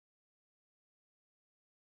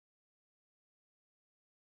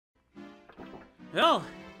Well,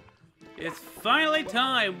 it's finally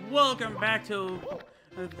time. Welcome back to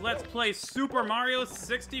Let's Play Super Mario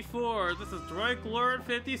 64. This is Drake Lord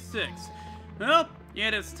 56. Well,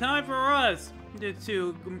 it is time for us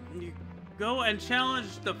to go and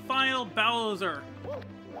challenge the final Bowser.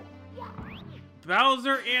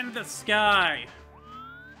 Bowser in the sky.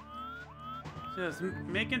 Just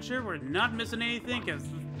making sure we're not missing anything, because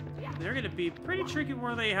they're going to be pretty tricky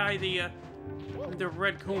where they hide the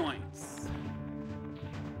red coins.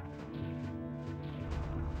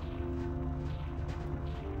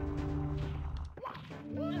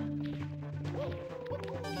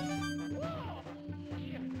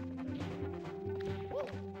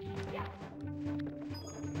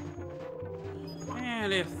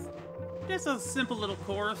 And if it's a simple little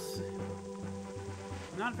course,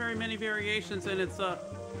 not very many variations, and it's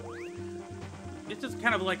just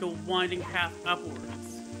kind of like a winding path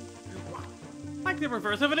upwards, like the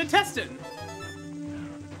reverse of an intestine.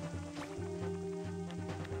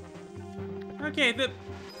 Okay,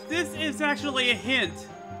 this is actually a hint.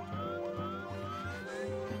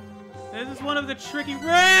 This is one of the tricky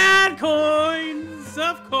red coins,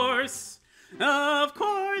 of course. Of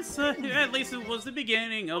course, at least it was the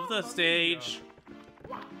beginning of the stage.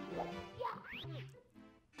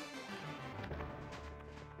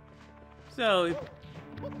 So,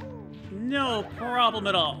 no problem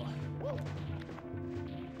at all.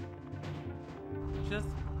 Just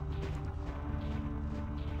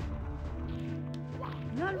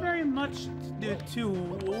not very much to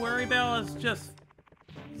worry about. It's just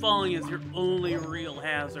falling is your only real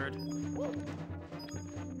hazard.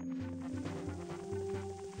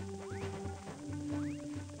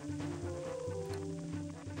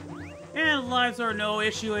 And lives are no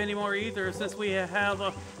issue anymore either, since we have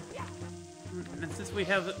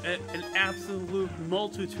an absolute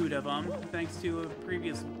multitude of them, thanks to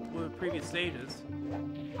previous stages.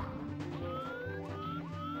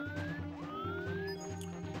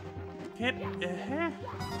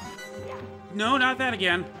 No, not that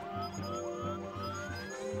again.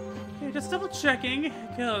 Okay, just double checking,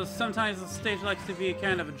 because sometimes the stage likes to be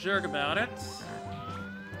kind of a jerk about it.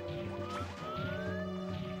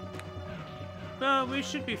 But we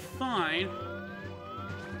should be fine.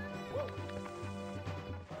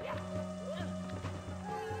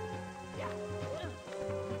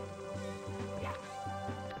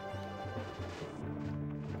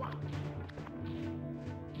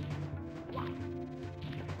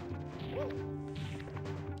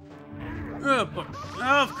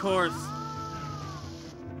 Of course.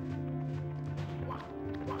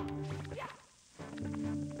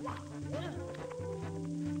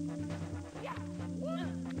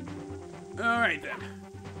 Alright then.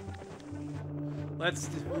 Let's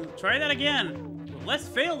try that again. Let's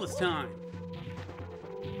fail this time.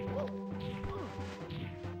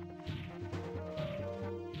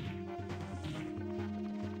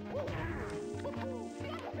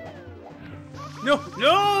 No,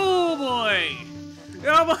 no, boy!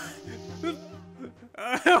 I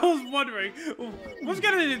was wondering, what's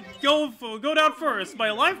gonna go down first? My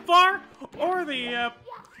life bar, or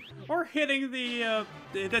or hitting the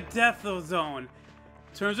death zone?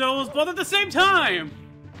 Turns out it was both at the same time.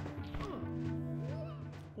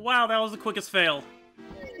 Wow, that was the quickest fail.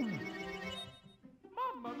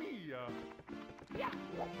 Mamma mia!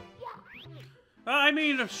 I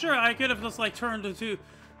mean, sure, I could have just like turned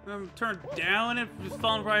down and just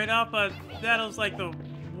fallen right up, but that was like the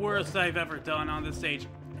worst I've ever done on this stage,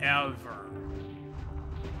 ever.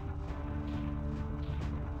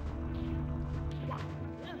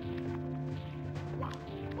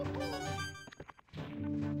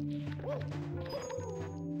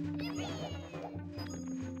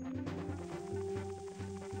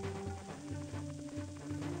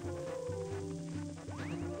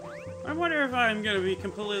 I wonder if I'm gonna be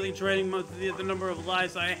completely draining the number of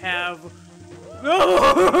lives I have.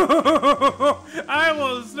 I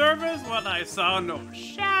was nervous when I saw no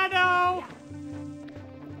shadow.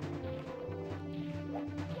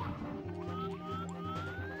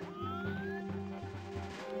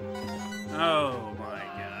 Oh my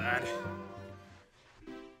god.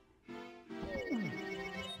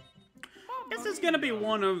 This is gonna be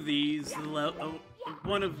one of these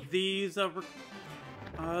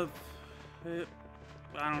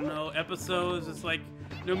I don't know, episodes. It's like,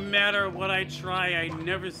 no matter what I try, I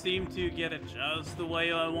never seem to get it just the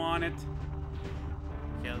way I want it.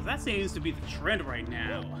 Because that seems to be the trend right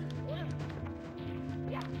now.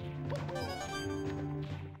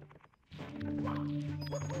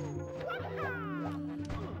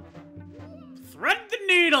 Thread the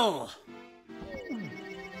needle!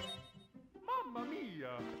 Mamma mia!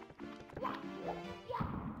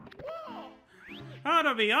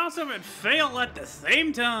 to be awesome and fail at the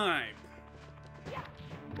same time.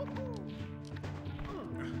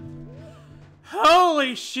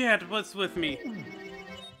 Holy shit, what's with me?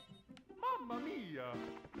 Mamma mia!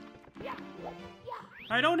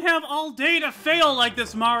 I don't have all day to fail like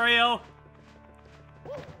this, Mario!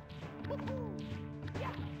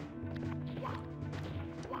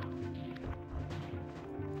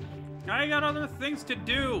 I got other things to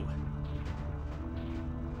do.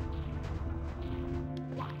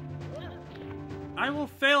 I will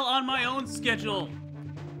fail on my own schedule.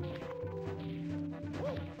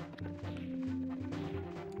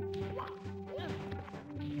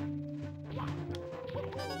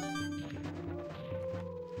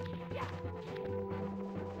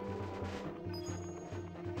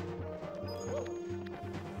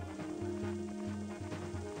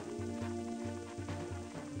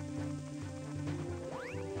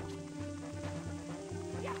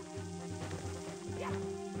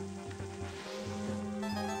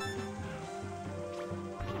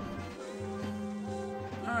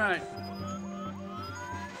 Alright.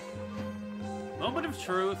 Moment of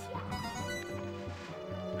truth.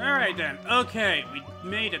 Alright then. Okay, we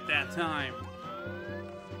made it that time.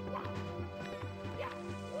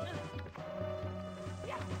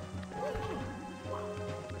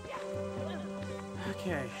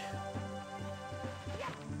 Okay.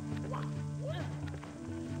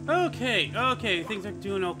 Okay, things are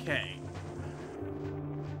doing okay.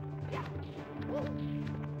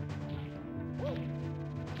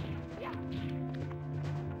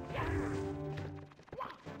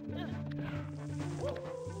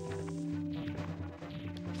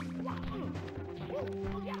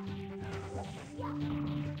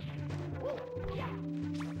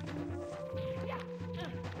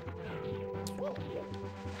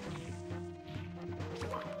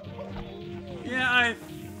 Yeah,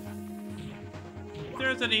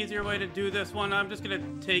 there's an easier way to do this one. I'm just gonna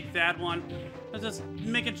take that one. I'm just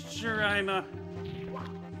making sure I'm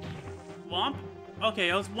Womp? Okay,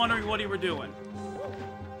 I was wondering what you were doing.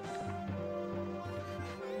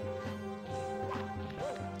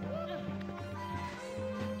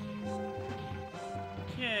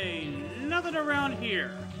 Okay, nothing around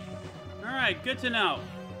here. Alright, good to know.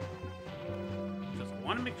 Just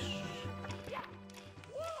want to make sure.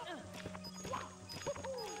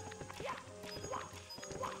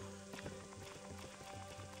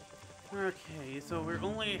 Okay, so we're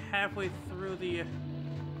only halfway through the...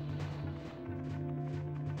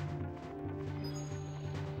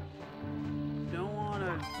 Don't want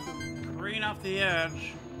to green off the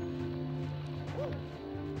edge.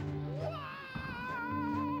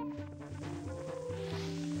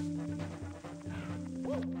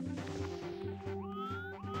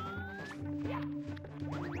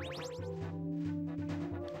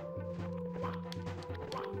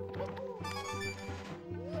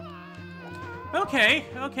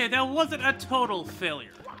 Okay, that wasn't a total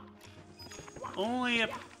failure. Only a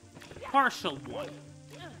partial one.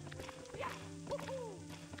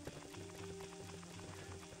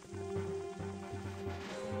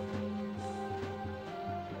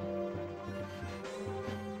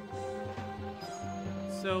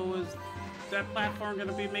 So is that platform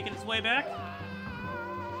gonna be making its way back?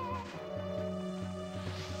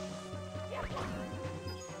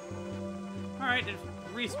 Alright, it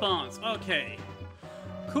respawns. Okay.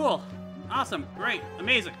 Cool. Awesome. Great.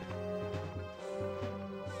 Amazing.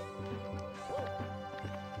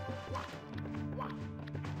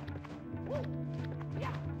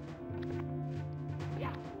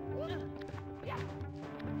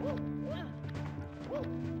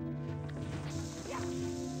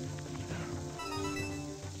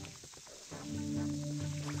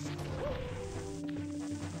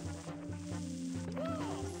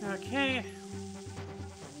 Okay.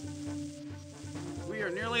 We are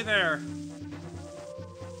nearly there.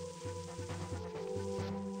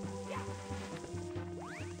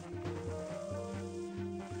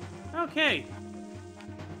 Okay.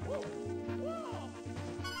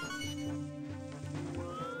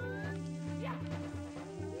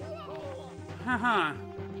 Haha.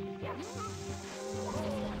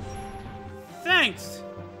 Thanks.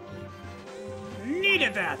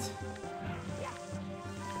 Needed that.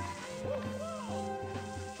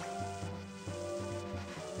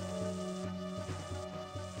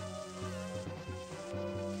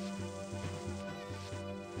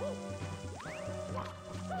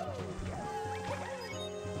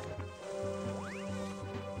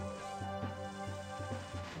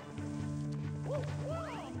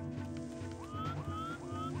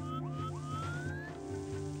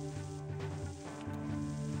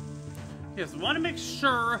 Just want to make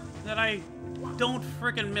sure that I don't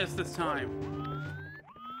frickin' miss this time.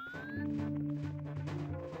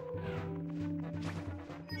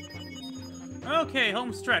 Okay,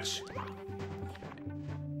 home stretch.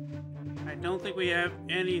 I don't think we have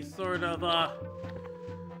any sort of,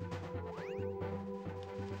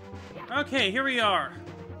 Okay, here we are.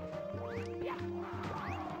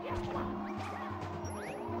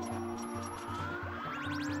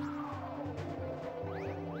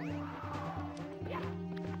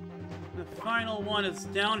 The final one is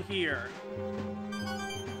down here.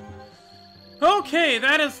 Okay,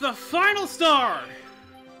 that is the final star!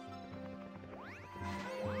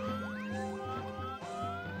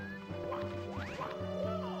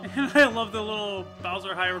 And I love the little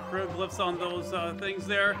Bowser hieroglyphs on those things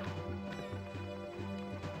there.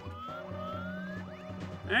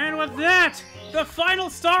 And with that, the final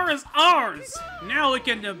star is ours! Now we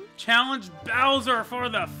can challenge Bowser for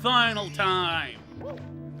the final time!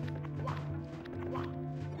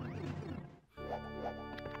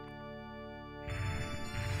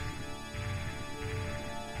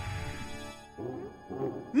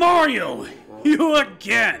 Mario! You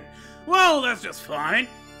again! Well, that's just fine.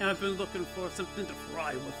 I've been looking for something to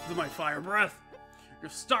fry with my fire breath. Your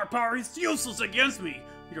star power is useless against me.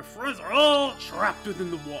 Your friends are all trapped within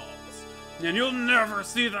the walls. And you'll never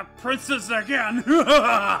see the princess again!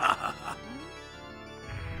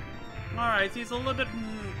 Alright, he's a little bit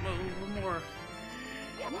more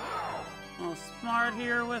smart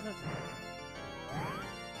here with it.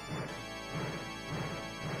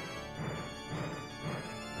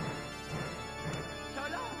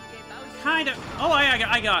 Kind of. Oh,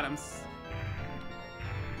 I got him.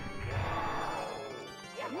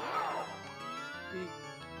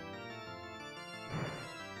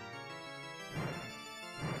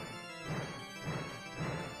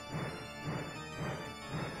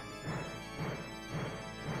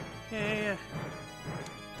 Okay.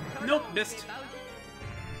 Nope, missed.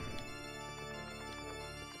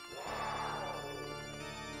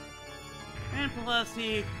 And plus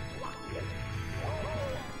he.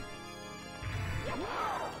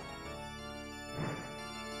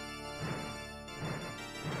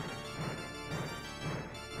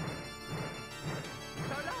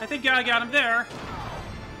 I think I got him there.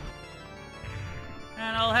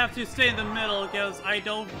 And I'll have to stay in the middle because I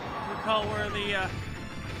don't recall where the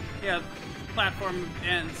platform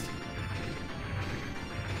ends.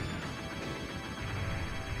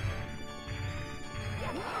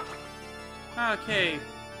 Okay,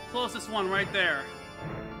 closest one right there.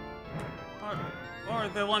 Or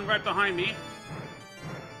the one right behind me.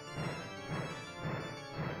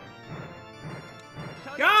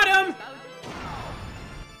 Got him!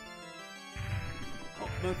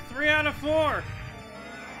 Oh, 3 out of 4.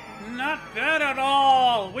 Not bad at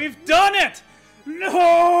all. We've done it!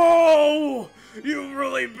 No! You've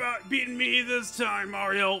really beaten me this time,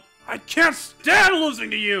 Mario. I can't stand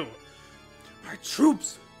losing to you! My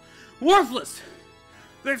troops, worthless.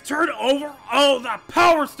 They've turned over all the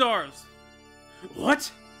power stars.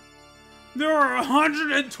 What? There are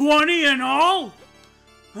 120 in all?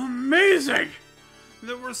 Amazing!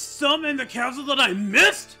 There were some in the castle that I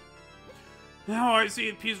missed? Now I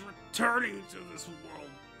see peace returning to this world.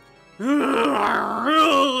 Ugh, I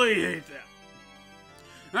really hate that.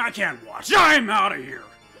 I can't watch. I'm out of here.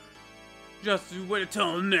 Just wait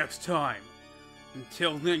until next time.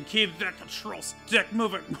 Until then, keep that control stick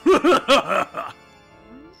moving.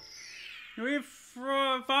 We've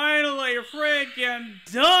finally freaking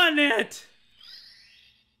done it!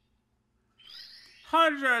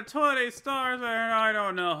 120 stars and I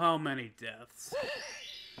don't know how many deaths.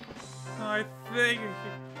 I think...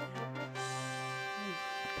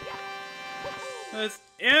 Let's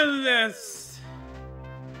end this.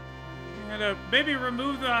 And maybe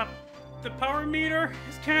remove the power meter.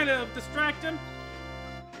 It's kind of distracting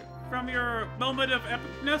from your moment of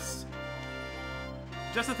epicness.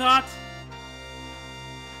 Just a thought.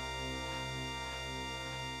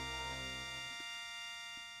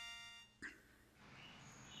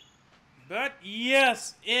 But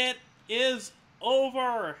yes, it is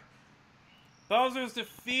over. Bowser's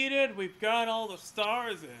defeated. We've got all the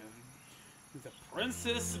stars and the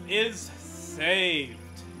princess is saved.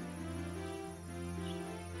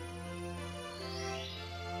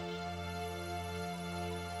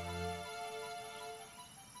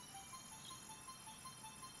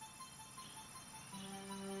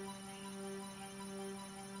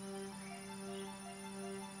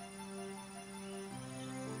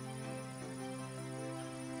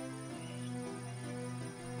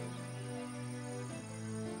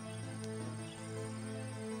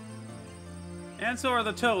 And so are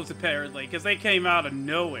the Toads, apparently, because they came out of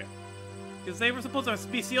nowhere. Because they were supposed to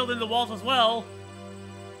be sealed in the walls as well.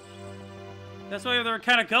 That's why they're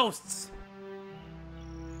kind of ghosts.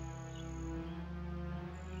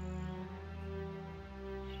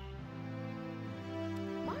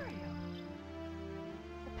 Mario!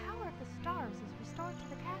 The power of the stars is restored to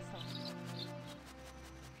the castle.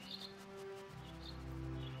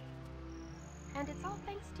 And it's all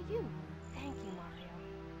thanks to you. Thank you, Mario.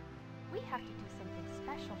 We have to do something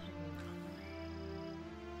special for you.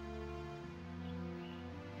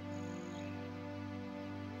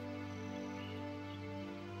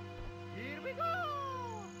 Here we go!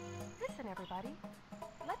 Listen, everybody.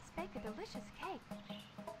 Let's bake a delicious cake.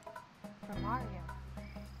 For Mario.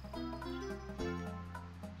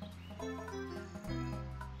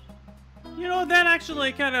 You know, that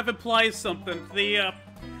actually kind of implies something. The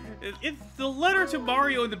letter to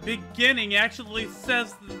Mario in the beginning actually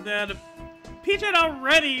says that Peach had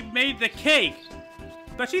already made the cake.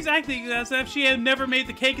 But she's acting as if she had never made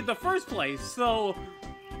the cake in the first place, so...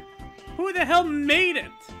 Who the hell made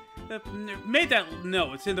it? Made that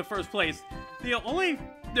note in the first place?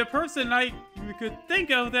 The person I could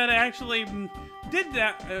think of that actually did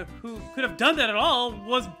that, who could have done that at all,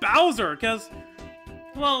 was Bowser, because...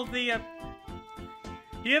 Well, he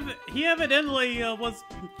evidently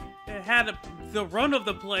had the run of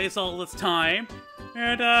the place all this time,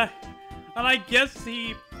 and I guess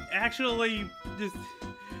he actually just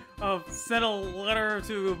sent a letter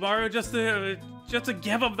to Mario just to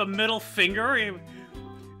give him the middle finger.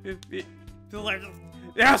 Like,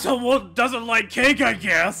 yeah, someone doesn't like cake, I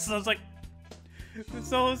guess. I was like,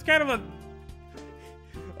 so it's kind of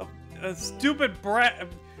a stupid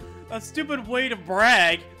way to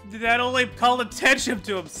brag that only called attention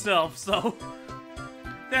to himself. So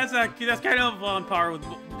that's kind of on par with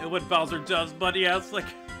what Bowser does. But yeah, it's like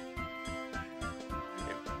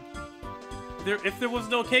if there was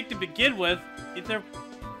no cake to begin with,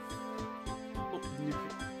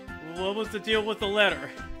 what was the deal with the letter?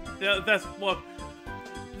 That's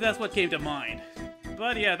what came to mind.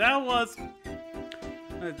 But yeah, that was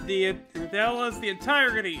the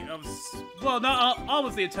entirety of, well, not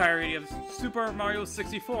almost the entirety of Super Mario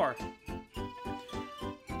 64.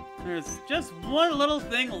 There's just one little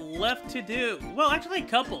thing left to do. Well, actually a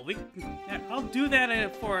couple. I'll do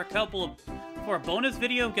that for a bonus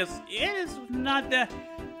video, because it is not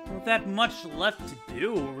that much left to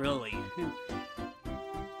do, really.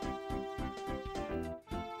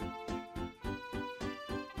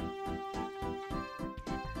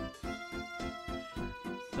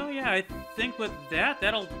 So yeah, I think with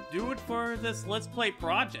that'll do it for this Let's Play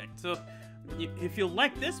project. So if you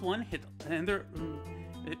like this one,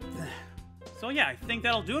 so yeah, I think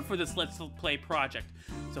that'll do it for this Let's Play project.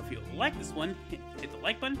 So if you like this one, hit the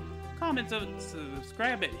like button, comment,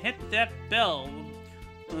 subscribe, and hit that bell.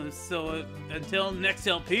 So until next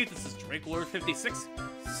LP, this is DrakeLord56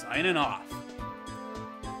 signing off.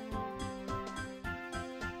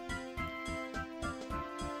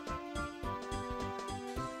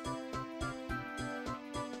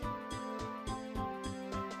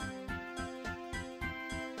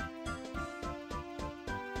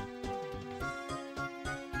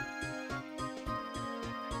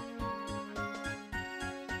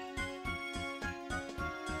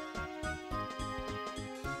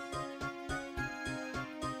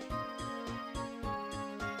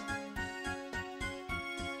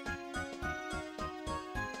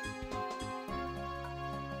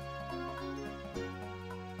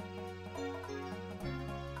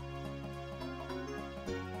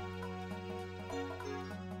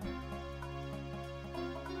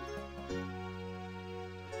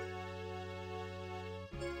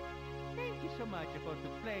 Thank you so much for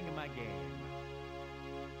playing my game.